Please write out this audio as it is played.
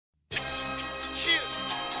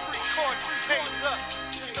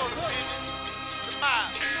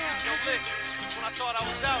When I thought I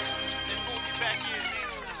was out, they pulled me back in.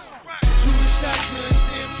 Shooting shotguns,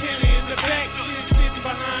 Sam Kannon in the back, sitting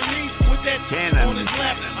behind me with that Kannon on his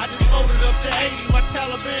lap. I just loaded up the 80, my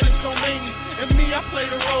Taliban is so many. And me, I play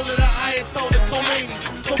the role of the Ayatollah Khomeini.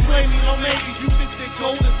 So play me, no maybe, you bitch that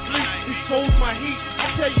go to sleep, expose my heat. I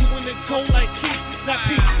tell you when to go like Keith, not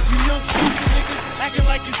Pete. You young stupid niggas, acting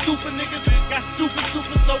like you super niggas. Got stupid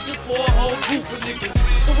super soldiers for a whole group of niggas.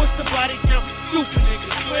 So what's the body count? Stupid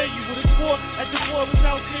niggas. Swear you would've swore that the boy was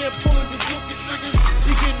out there pulling bazooka triggers.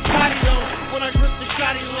 You getting bodied on when I grip the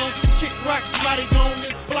shotty long. Kick rocks, body on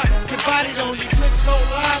this block, get bodied on. You click so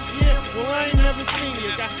live, yeah, well I ain't never seen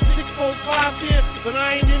you. Got 645s here, but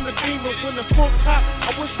I ain't in the beamer. When the funk pop,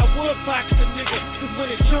 I wish I would box a nigga. Cause when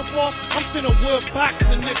it jump off, I'm finna wood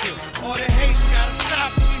box a nigga. All the hate gotta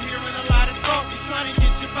stop, we hearing a lot of talk. You trying to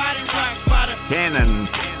get your body rocked by the Kannon.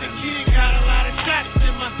 The kid got a lot of shots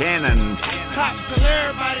in my Kannon. pop till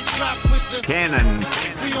everybody drop with the Kannon.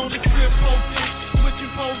 We on the strip posting,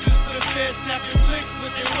 switching poses for the fed, snapping flicks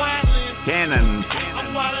with their wide lens. Kannon. I'm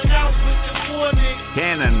wildin' out with them four niggas.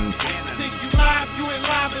 Kannon. Think you live, you ain't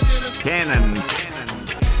live than a Kannon.